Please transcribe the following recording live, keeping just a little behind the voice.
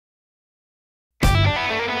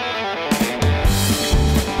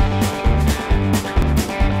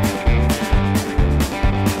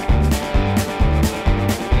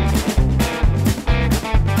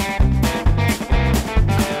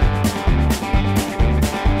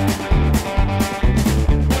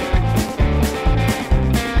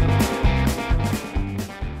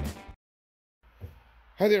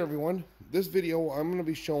Hi there everyone. This video I'm going to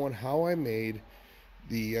be showing how I made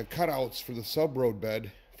the cutouts for the sub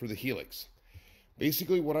roadbed for the Helix.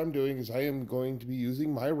 Basically what I'm doing is I am going to be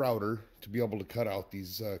using my router to be able to cut out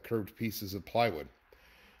these curved pieces of plywood.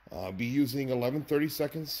 I'll be using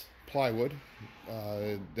 11/32 plywood.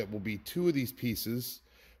 That will be 2 of these pieces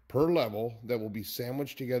per level that will be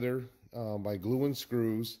sandwiched together by glue and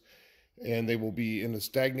screws, and they will be in a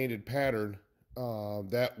stagnated pattern.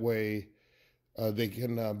 That way they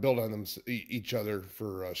can build on them each other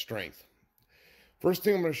for strength. First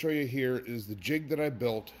thing I'm going to show you here is the jig that I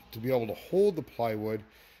built to be able to hold the plywood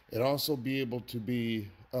and also be able to be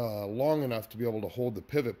long enough to be able to hold the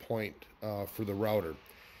pivot point for the router.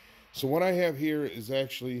 So what I have here is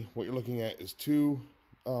actually, what you're looking at is two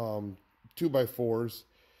 2x4s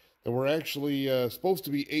that were actually supposed to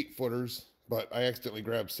be 8-footers, but I accidentally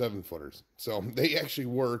grabbed 7-footers. So they actually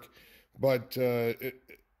work, but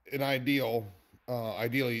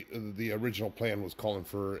ideally, the original plan was calling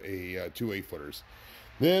for a 2 8-footers.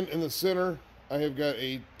 Then in the center, I have got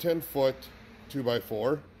a 10-foot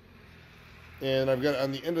 2x4, and I've got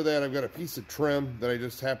on the end of that, I've got a piece of trim that I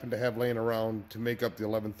just happen to have laying around to make up the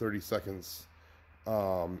 11/32,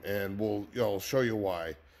 and I'll show you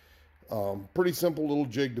why. Pretty simple little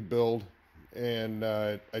jig to build, and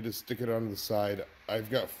I just stick it on the side. I've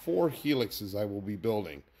got 4 helixes I will be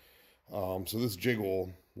building, so this jig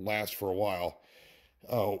will last for a while.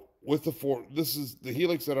 With the 4, this is the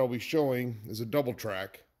Helix that I'll be showing is a double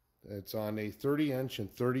track. It's on a 30-inch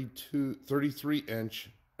and 33-inch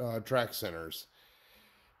track centers.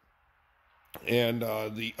 And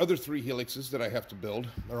the other 3 helixes that I have to build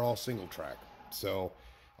are all single track. So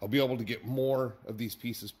I'll be able to get more of these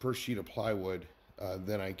pieces per sheet of plywood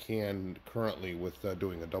than I can currently with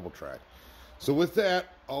doing a double track. So with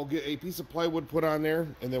that, I'll get a piece of plywood put on there,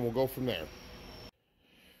 and then we'll go from there.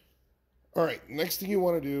 All right, next thing you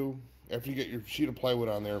want to do after you get your sheet of plywood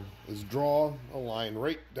on there is draw a line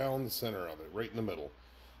right down the center of it, right in the middle.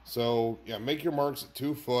 So yeah, make your marks at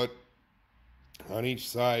 2 foot on each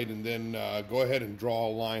side, and then go ahead and draw a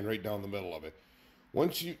line right down the middle of it.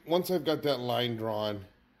 Once I've got that line drawn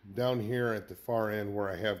down here at the far end where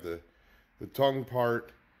I have the tongue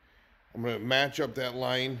part, I'm going to match up that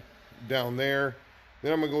line down there.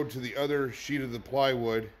 Then I'm going to go to the other sheet of the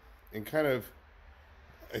plywood and kind of,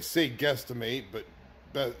 I say guesstimate, but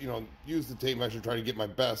use the tape measure, try to get my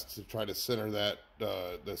best to try to center that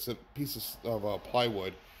the pieces of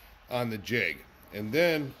plywood on the jig. And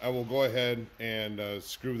then I will go ahead and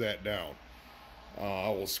screw that down. I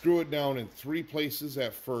will screw it down in 3 places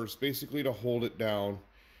at first, basically to hold it down.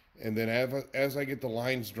 And then as I get the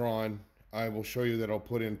lines drawn, I will show you that I'll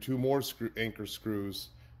put in 2 more anchor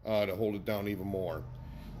screws to hold it down even more.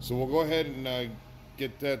 So we'll go ahead and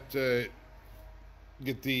get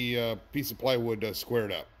the piece of plywood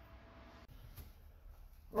squared up.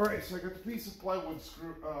 All right, so I got the piece of plywood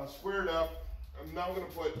squared up. I'm now going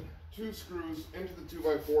to put 2 screws into the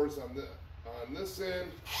 2x4s on this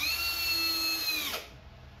end,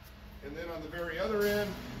 and then on the very other end,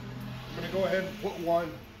 I'm going to go ahead and put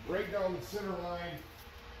one right down the center line,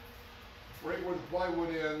 right where the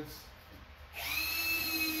plywood ends,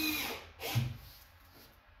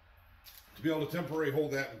 to be able to temporarily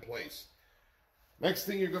hold that in place. Next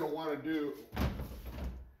thing you're going to want to do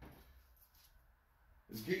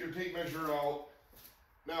is get your tape measure out.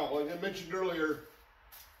 Now, like I mentioned earlier,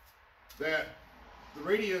 that the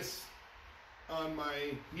radius on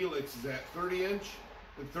my Helix is at 30-inch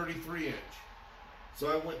and 33-inch.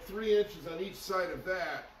 So I went 3 inches on each side of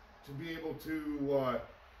that to be able to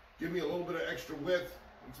give me a little bit of extra width,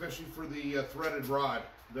 especially for the threaded rod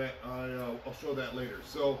that I'll show that later.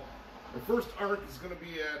 So the first arc is going to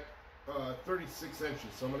be at 36 inches.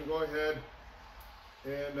 So I'm going to go ahead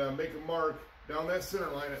and make a mark down that center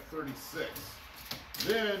line at 36.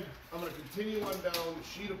 Then I'm going to continue on down the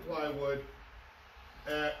sheet of plywood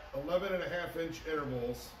at 11.5-inch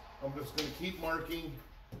intervals. I'm just going to keep marking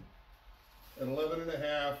at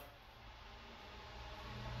 11.5.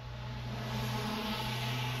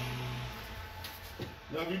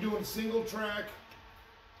 Now if you're doing single track,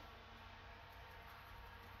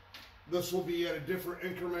 this will be at a different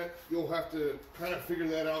increment. You'll have to kind of figure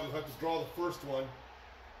that out. You'll have to draw the first one,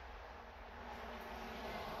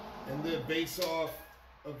 and then base off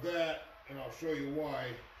of that, and I'll show you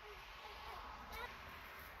why.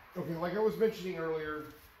 Okay, like I was mentioning earlier,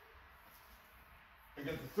 I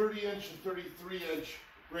got the 30-inch and 33-inch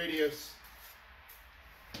radius.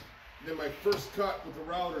 Then my first cut with the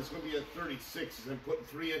router is going to be at 36, and I'm putting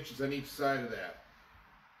 3 inches on each side of that.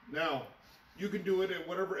 Now, you can do it at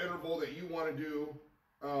whatever interval that you want to do.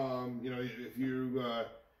 If you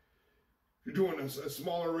you're doing a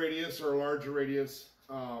smaller radius or a larger radius.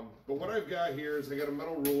 But what I've got here is I got a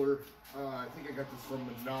metal ruler. I think I got this from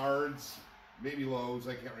Menards, maybe Lowe's,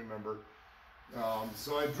 I can't remember.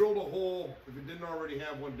 So I drilled a hole, if it didn't already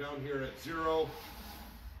have one, down here at 0.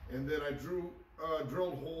 And then I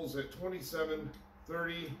drilled holes at 27,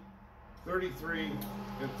 30, 33,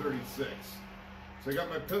 and 36. So I got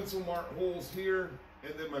my pencil mark holes here,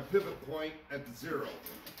 and then my pivot point at the 0.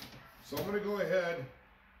 So I'm going to go ahead,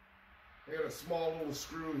 I got a small little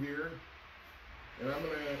screw here, and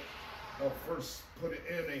I'll first put it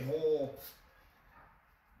in a hole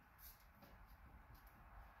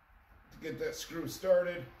to get that screw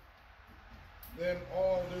started. Then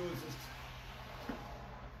all I'll do is just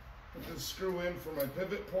put this screw in for my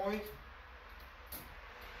pivot point.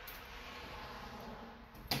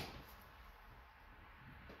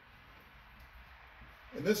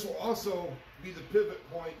 And this will also be the pivot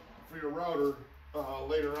point for your router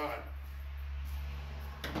later on.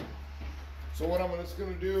 So what I'm just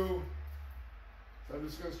going to do, I'm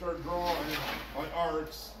just going to start drawing my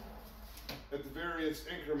arcs at the various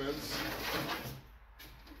increments.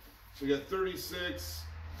 So we got 36,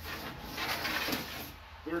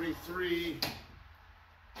 33,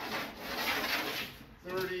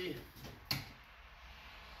 30,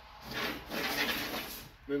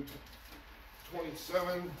 then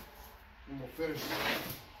 27, and we'll finish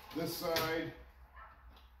this side.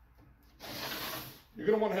 You're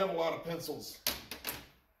going to want to have a lot of pencils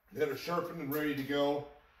that are sharpened and ready to go.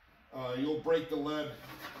 You'll break the lead.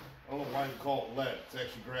 I don't know why you call it lead. It's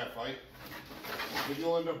actually graphite. But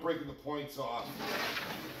you'll end up breaking the points off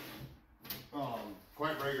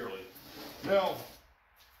quite regularly. Now,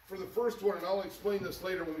 for the first one, and I'll explain this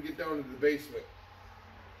later when we get down into the basement,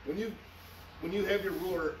 when you have your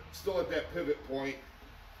ruler still at that pivot point,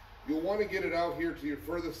 you'll want to get it out here to your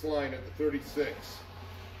furthest line at the 36.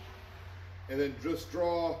 And then just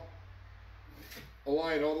draw a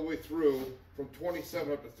line all the way through from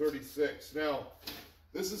 27 up to 36. Now,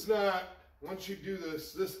 this is not, once you do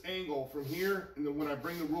this angle from here, and then when I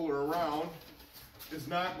bring the ruler around, is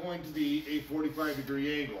not going to be a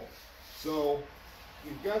 45-degree angle. So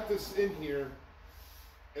you've got this in here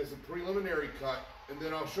as a preliminary cut, and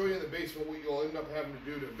then I'll show you in the basement what you'll end up having to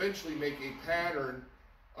do to eventually make a pattern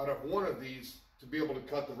out of one of these to be able to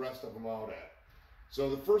cut the rest of them out at. So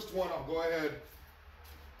the first one, I'll go ahead,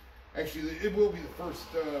 actually it will be the first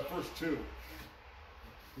two,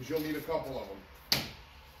 because you'll need a couple of them.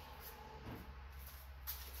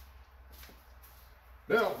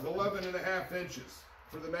 Now, 11.5 inches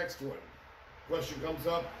for the next one. Question comes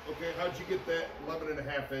up, okay, how'd you get that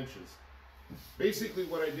 11.5 inches? Basically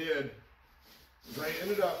what I did is I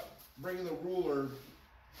ended up bringing the ruler,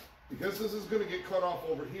 because this is going to get cut off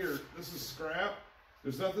over here, this is scrap.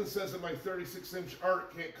 There's nothing that says that my 36-inch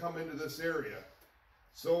arc can't come into this area.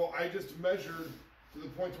 So I just measured to the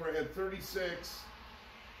point where I had 36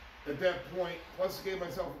 at that point, plus gave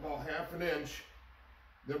myself about ½ an inch,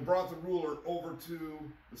 then brought the ruler over to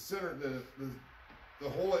the center, the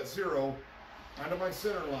hole at 0, onto my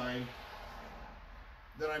center line.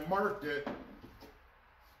 Then I marked it,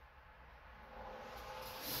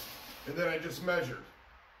 and then I just measured.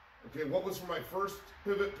 Okay, what was from my first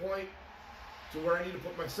pivot point to where I need to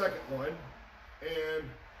put my second one, and in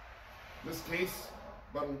this case,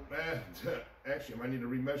 about, actually I might need to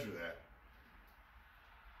remeasure that.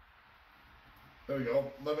 There we go,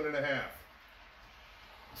 11.5.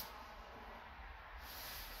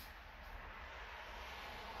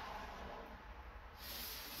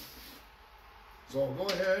 So I'll go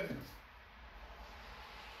ahead,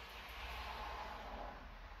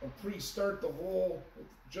 I'll pre-start the hole with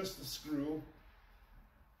just the screw.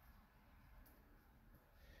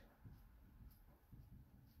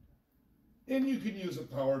 And you can use a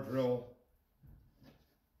power drill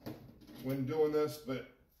when doing this, but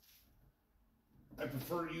I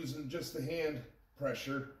prefer using just the hand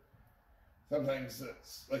pressure. Sometimes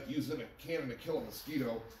it's like using a cannon to kill a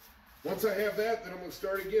mosquito. Once I have that, then I'm going to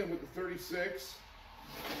start again with the 36.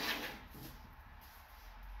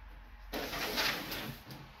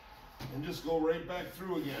 And just go right back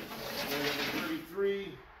through again.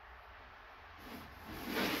 33,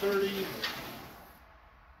 30,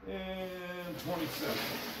 and 27.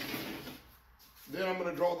 Then I'm going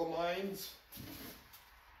to draw the lines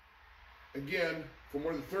again from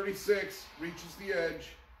where the 36 reaches the edge.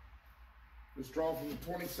 Just draw from the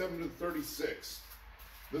 27 to the 36.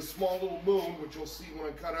 This small little moon, which you'll see when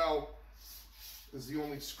I cut out, is the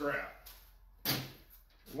only scrap.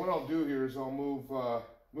 What I'll do here is I'll move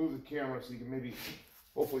the camera so you can maybe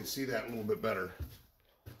hopefully see that a little bit better.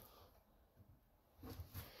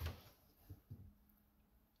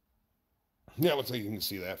 Yeah, looks like you can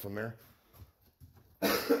see that from there.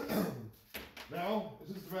 Now,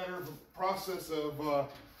 it's just a matter of a process of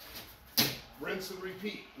rinse and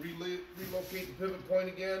repeat. Relocate the pivot point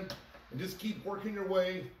again, and just keep working your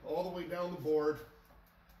way all the way down the board.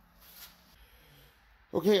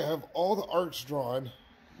 Okay, I have all the arcs drawn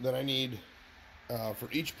that I need for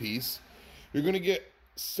each piece. You're going to get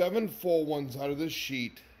 7 full ones out of this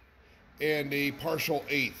sheet and a partial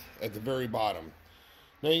eighth at the very bottom.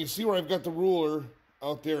 Now you can see where I've got the ruler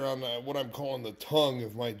out there on what I'm calling the tongue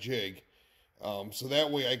of my jig. So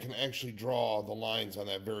that way I can actually draw the lines on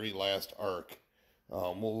that very last arc.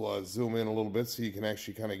 We'll zoom in a little bit so you can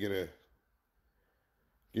actually kind of get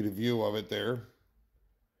a view of it there.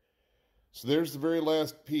 So there's the very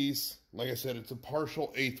last piece. Like I said, it's a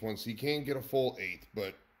partial eighth one, so you can't get a full eighth,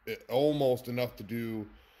 but almost enough to do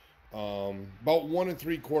about 1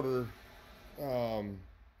 3/4.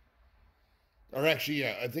 Or actually,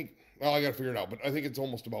 yeah, I think, well, I got to figure it out, but I think it's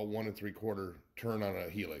almost about 1 3/4 turn on a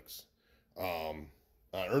Helix.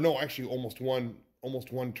 Or no, actually almost one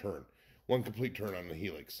turn, one complete turn on the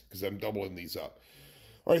Helix, because I'm doubling these up.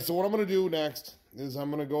 All right, so what I'm going to do next is I'm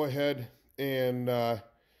going to go ahead and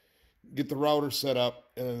get the router set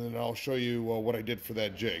up, and then I'll show you what I did for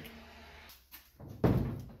that jig.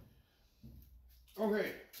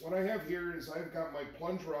 Okay, what I have here is I've got my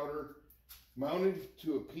plunge router mounted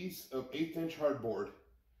to a piece of 1/8 inch hardboard.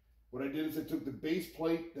 What I did is I took the base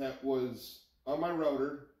plate that was on my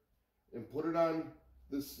router and put it on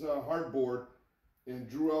this hardboard and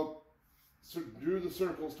drew the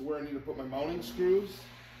circles to where I need to put my mounting screws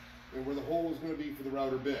and where the hole was going to be for the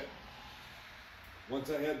router bit. Once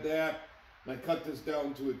I had that, I cut this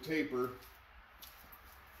down to a taper.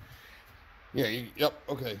 Yeah, yep,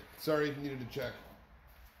 okay. Sorry, needed to check.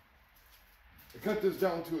 I cut this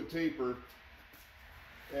down to a taper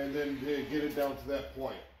and then get it down to that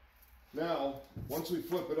point. Now, once we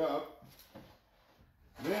flip it up,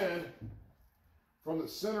 then from the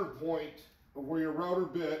center point of where your router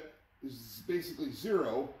bit is basically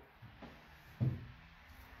 0,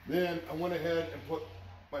 then I went ahead and put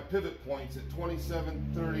my pivot points at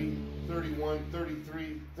 27, 30, 31,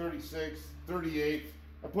 33, 36, 38.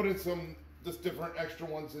 I put in some just different extra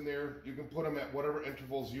ones in there. You can put them at whatever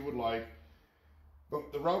intervals you would like.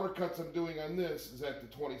 But the router cuts I'm doing on this is at the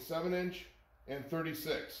 27 inch and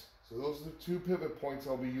 36. So those are the 2 pivot points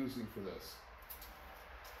I'll be using for this.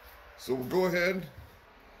 So we'll go ahead.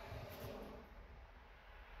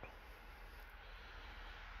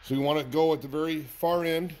 So you want to go at the very far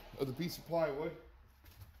end of the piece of plywood.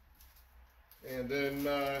 And then,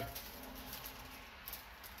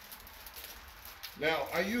 now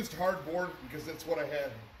I used hardboard because that's what I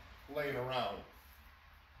had laying around.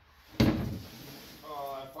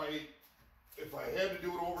 If I had to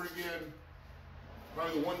do it over again,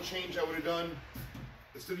 probably the one change I would have done,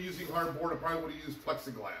 instead of using hardboard, I probably would have used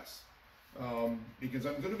plexiglass. Because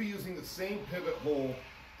I'm going to be using the same pivot hole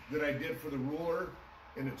that I did for the ruler,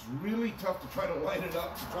 and it's really tough to try to line it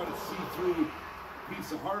up, to try to see through a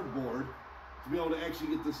piece of hardboard to be able to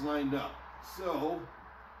actually get this lined up. So,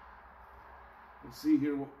 let's see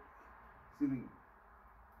here.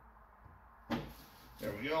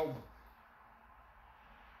 There we go.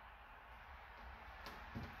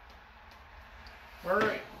 All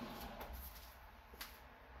right.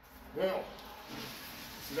 Now,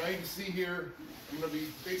 so now you can see here, I'm going to be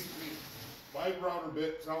basically, my router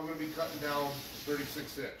bit, so I'm going to be cutting down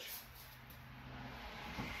 36 inch.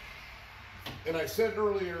 And I said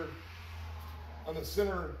earlier, on the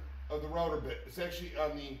center of the router bit, it's actually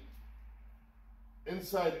on the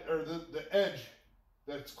inside, or the edge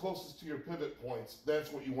that's closest to your pivot points.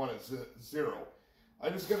 That's what you want at 0.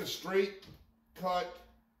 I just got a straight cut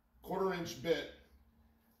 1/4 inch bit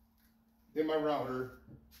in my router.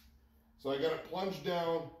 So I got it plunged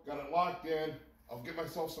down, got it locked in. I'll get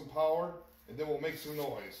myself some power, and then we'll make some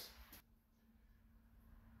noise.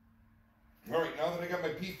 All right, now that I got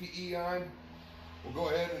my PPE on, we'll go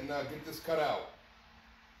ahead and get this cut out.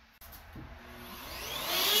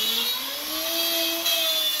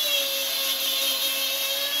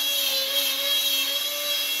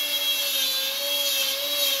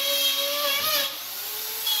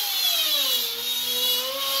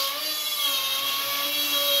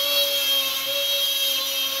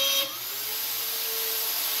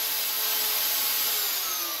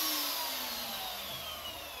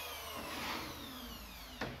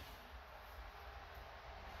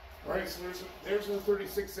 All right, so there's a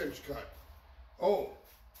 36 inch cut. Oh,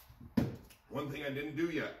 one thing I didn't do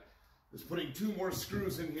yet is putting 2 more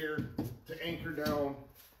screws in here to anchor down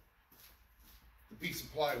the piece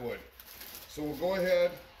of plywood. So we'll go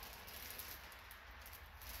ahead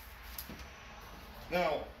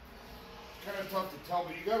Now, kind of tough to tell,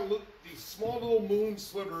 but you gotta look these small little moon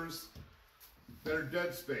slivers that are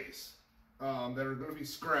dead space, that are gonna be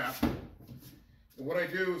scrap. And what I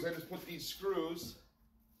do is I just put these screws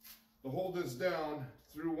to hold this down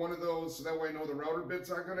through one of those, so that way I know the router bit's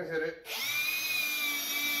not gonna hit it.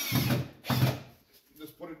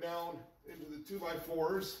 Just put it down into the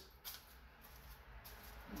 2x4s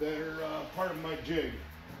that are part of my jig.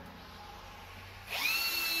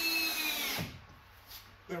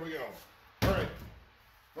 There we go. All right,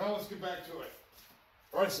 now let's get back to it.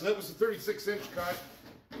 All right, so that was the 36-inch cut.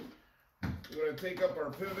 We're going to take up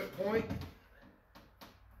our pivot point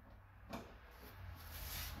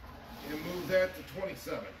and move that to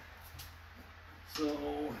 27. So,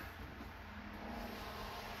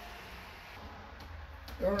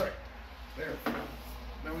 all right, there.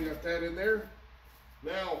 Now we got that in there.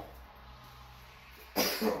 Now,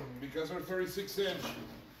 because our 36-inch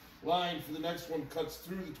line for the next one cuts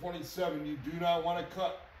through the 27, you do not want to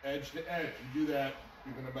cut edge to edge. You do that,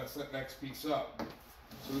 you're going to mess that next piece up.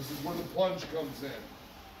 So this is where the plunge comes in.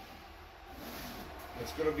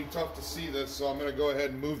 It's going to be tough to see this, so I'm going to go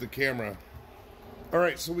ahead and move the camera. All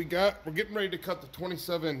right, so we're getting ready to cut the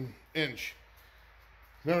 27-inch.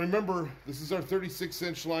 Now remember, this is our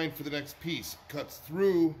 36-inch line for the next piece. It cuts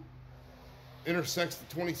through, intersects the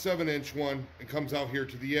 27-inch one, and comes out here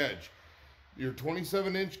to the edge. Your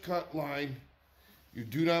 27-inch cut line, you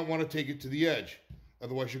do not want to take it to the edge.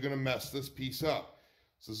 Otherwise, you're going to mess this piece up.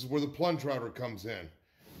 So this is where the plunge router comes in.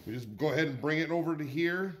 We just go ahead and bring it over to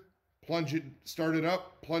here, plunge it, start it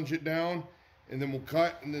up, plunge it down, and then we'll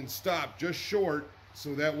cut and then stop just short,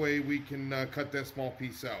 so that way we can cut that small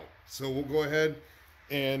piece out. So we'll go ahead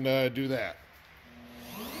and do that.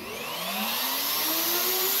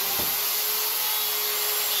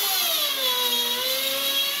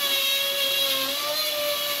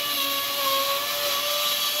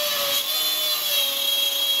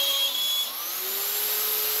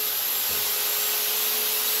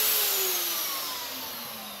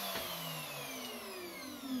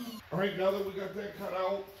 All right, now that we got that cut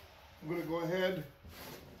out, I'm going to go ahead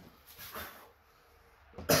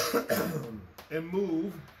and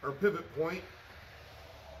move our pivot point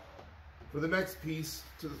for the next piece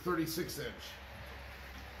to the 36-inch.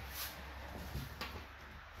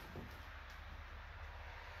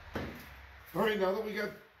 All right, now that we got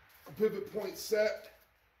a pivot point set,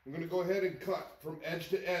 I'm going to go ahead and cut from edge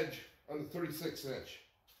to edge on the 36-inch.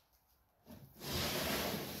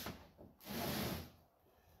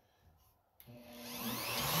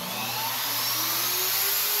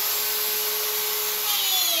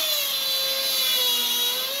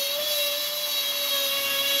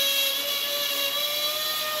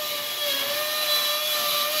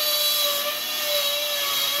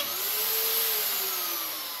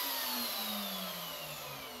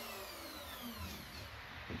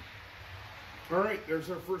 All right, there's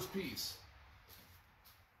our first piece.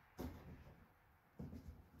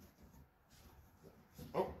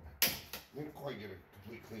 Oh, didn't quite get a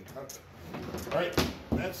complete clean cut. All right,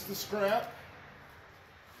 that's the scrap.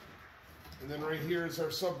 And then right here is our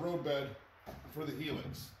sub roadbed for the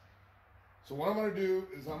Helix. So what I'm going to do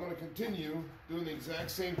is I'm going to continue doing the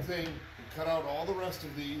exact same thing and cut out all the rest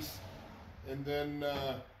of these, and then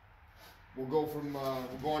we'll go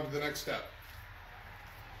on to the next step.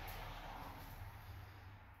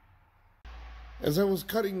 As I was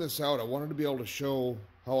cutting this out, I wanted to be able to show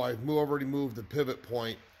how I've already moved the pivot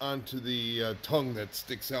point onto the tongue that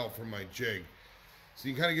sticks out from my jig. So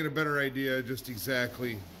you can kind of get a better idea just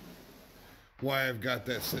exactly why I've got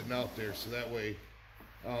that sitting out there. So that way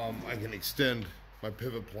I can extend my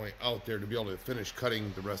pivot point out there to be able to finish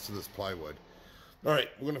cutting the rest of this plywood. All right,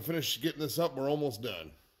 we're going to finish getting this up. We're almost done.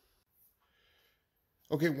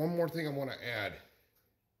 Okay, one more thing I want to add.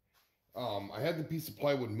 I had the piece of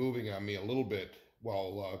plywood moving on me a little bit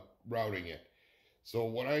while routing it. So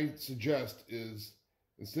what I suggest is,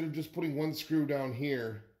 instead of just putting one screw down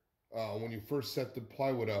here when you first set the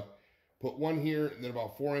plywood up, put one here and then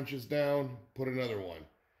about 4 inches down, put another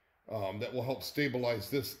one. That will help stabilize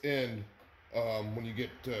this end when you get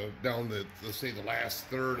down the, let's say, the last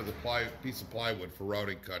third of the piece of plywood for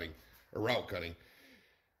route cutting.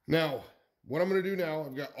 Now, what I'm going to do now,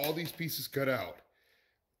 I've got all these pieces cut out.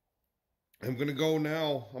 I'm going to go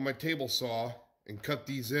now on my table saw and cut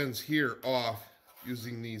these ends here off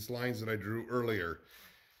using these lines that I drew earlier.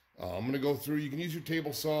 I'm going to go through, you can use your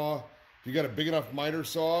table saw. If you got a big enough miter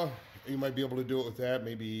saw, you might be able to do it with that.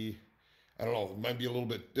 Maybe, I don't know, it might be a little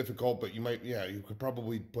bit difficult, but you might, yeah, you could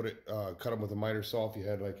probably cut them with a miter saw if you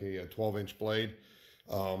had like a 12-inch blade.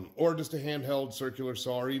 Or just a handheld circular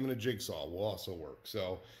saw, or even a jigsaw will also work.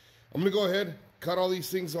 So I'm gonna go ahead, cut all these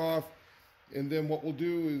things off, and then what we'll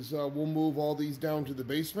do is we'll move all these down to the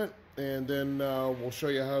basement, and then we'll show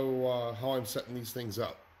you how I'm setting these things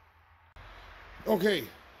up. Okay,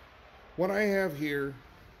 what I have here,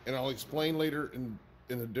 and I'll explain later in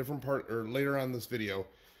a different part, or later on in this video,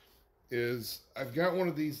 is I've got one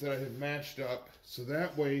of these that I have matched up, so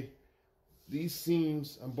that way these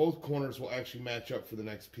seams on both corners will actually match up for the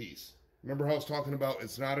next piece. Remember how I was talking about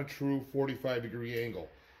it's not a true 45-degree angle.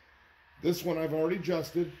 This one I've already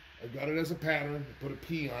adjusted. I've got it as a pattern. I put a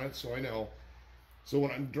P on it so I know. So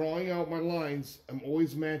when I'm drawing out my lines, I'm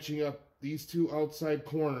always matching up these two outside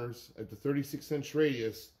corners at the 36-inch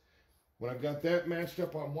radius. When I've got that matched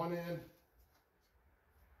up on one end,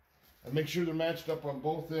 I make sure they're matched up on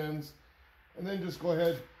both ends, and then just go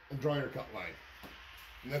ahead and draw your cut line.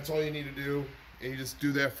 And that's all you need to do, and you just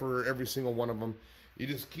do that for every single one of them. You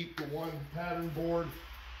just keep the one pattern board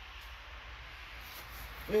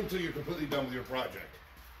until you're completely done with your project.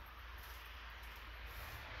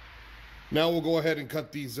 Now we'll go ahead and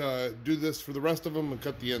cut these, do this for the rest of them and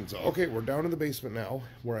cut the ends off. Okay, we're down in the basement now,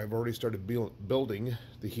 where I've already started building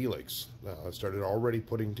the Helix. I started already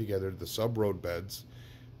putting together the sub road beds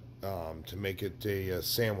to make it a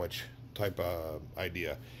sandwich type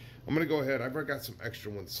idea. I'm going to go ahead, I've already got some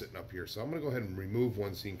extra ones sitting up here, so I'm going to go ahead and remove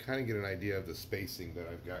one so you can kind of get an idea of the spacing that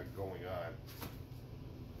I've got going on.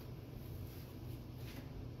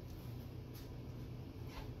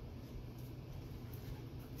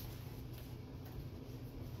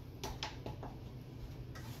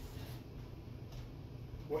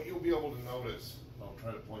 What you'll be able to notice, I'll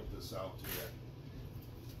try to point this out to you.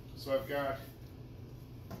 So I've got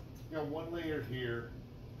one layer here,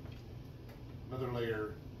 another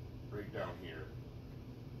layer right down here.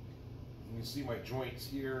 You can see my joints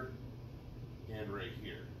here and right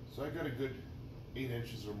here. So I've got a good 8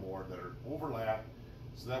 inches or more that are overlap,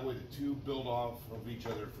 so that way the two build off of each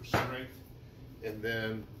other for strength. And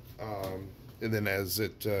then as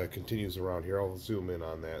it continues around here, I'll zoom in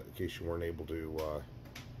on that in case you weren't able to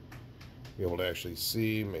be able to actually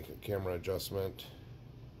see, make a camera adjustment.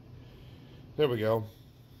 There we go.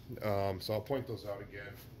 So I'll point those out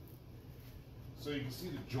again. So you can see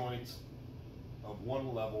the joints of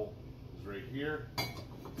one level is right here,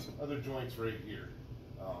 other joints right here.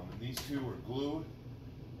 And these two are glued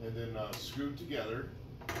and then screwed together.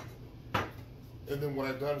 And then what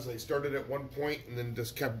I've done is I started at one point and then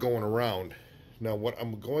just kept going around. Now what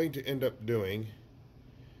I'm going to end up doing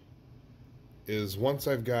is once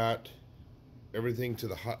I've got everything to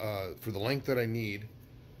the for the length that I need,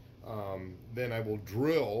 then I will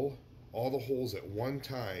drill all the holes at one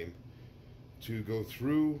time to go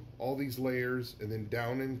through all these layers and then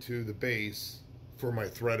down into the base for my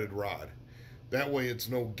threaded rod. That way it's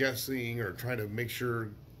no guessing or trying to make sure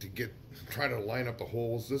to try to line up the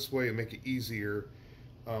holes. This way it make it easier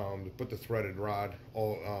to put the threaded rod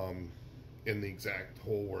all in the exact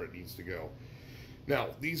hole where it needs to go. Now,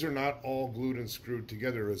 these are not all glued and screwed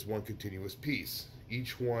together as one continuous piece.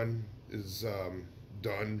 Each one is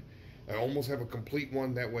done. I almost have a complete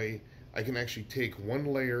one. That way I can actually take one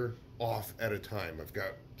layer off at a time. I've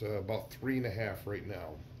got about 3.5 right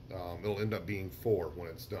now. It'll end up being 4 when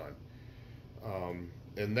it's done.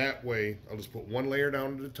 And that way I'll just put one layer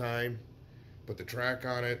down at a time, put the track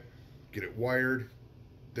on it, get it wired,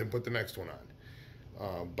 then put the next one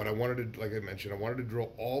on. But I wanted to, like I mentioned, I wanted to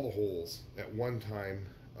drill all the holes at one time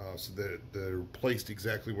so that they're placed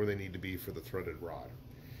exactly where they need to be for the threaded rod.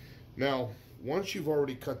 Now, once you've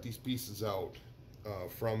already cut these pieces out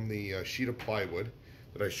from the sheet of plywood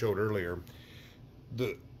that I showed earlier,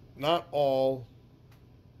 not all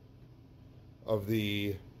of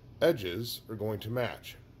the edges are going to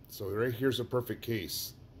match. So right here's a perfect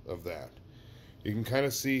case of that. You can kind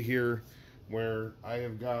of see here where I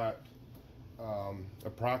have got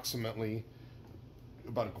approximately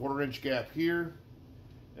about a 1/4 inch gap here,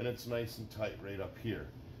 and it's nice and tight right up here.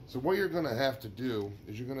 So what you're going to have to do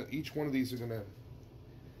is each one of these are going to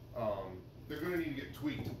they're going to need to get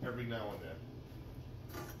tweaked every now and then.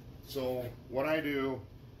 So what I do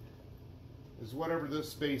is whatever this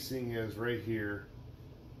spacing is right here,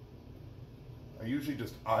 I usually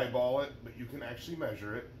just eyeball it, but you can actually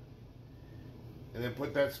measure it, and then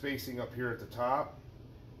put that spacing up here at the top.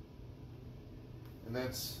 And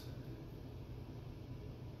that's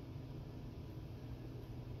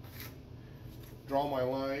draw my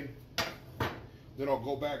line. Then I'll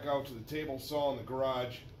go back out to the table saw in the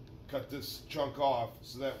garage, cut this chunk off,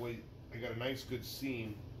 so that way I got a nice good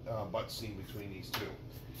seam, butt seam between these two.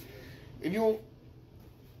 And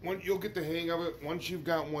you'll get the hang of it once you've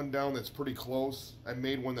got one down that's pretty close. I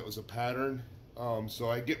made one that was a pattern, So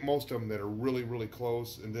I get most of them that are really, really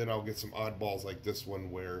close, and then I'll get some oddballs like this one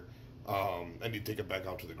where I need to take it back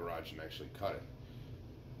out to the garage and actually cut it.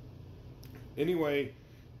 Anyway,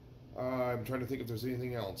 I'm trying to think if there's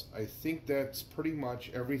anything else. I think that's pretty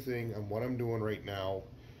much everything on what I'm doing right now.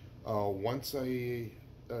 Once I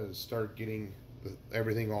start getting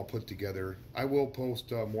everything all put together, I will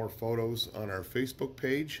post more photos on our Facebook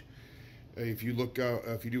page. If you look,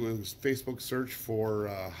 if you do a Facebook search for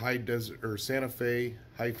High Desert or Santa Fe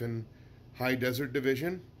hyphen High Desert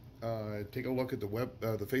Division, take a look at the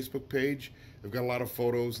the Facebook page. I've got a lot of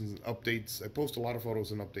photos and updates. I post a lot of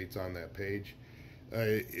photos and updates on that page.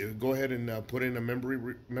 Go ahead and put in a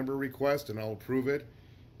member request, and I'll approve it.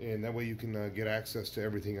 And that way you can get access to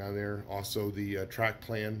everything on there. Also, the track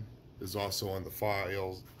plan is also on the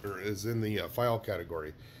files, or is in the file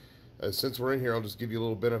category. Since we're in here, I'll just give you a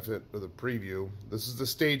little benefit of the preview. This is the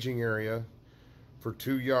staging area for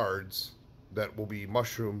 2 yards that will be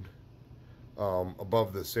mushroomed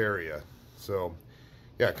above this area. So,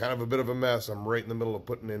 yeah, kind of a bit of a mess. I'm right in the middle of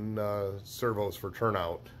putting in servos for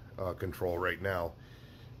turnout control right now.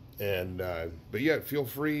 And but yeah, feel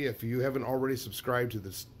free, if you haven't already subscribed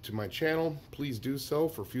to my channel, please do so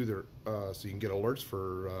for future so you can get alerts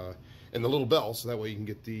for and the little bell, so that way you can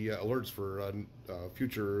get the alerts for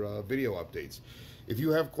future video updates. If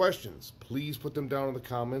you have questions, please put them down in the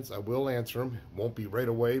comments. I will answer them. It won't be right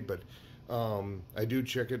away, but I do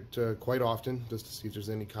check it quite often just to see if there's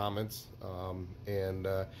any comments, and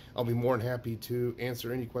I'll be more than happy to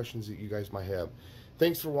answer any questions that you guys might have.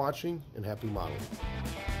 Thanks for watching, and happy modeling.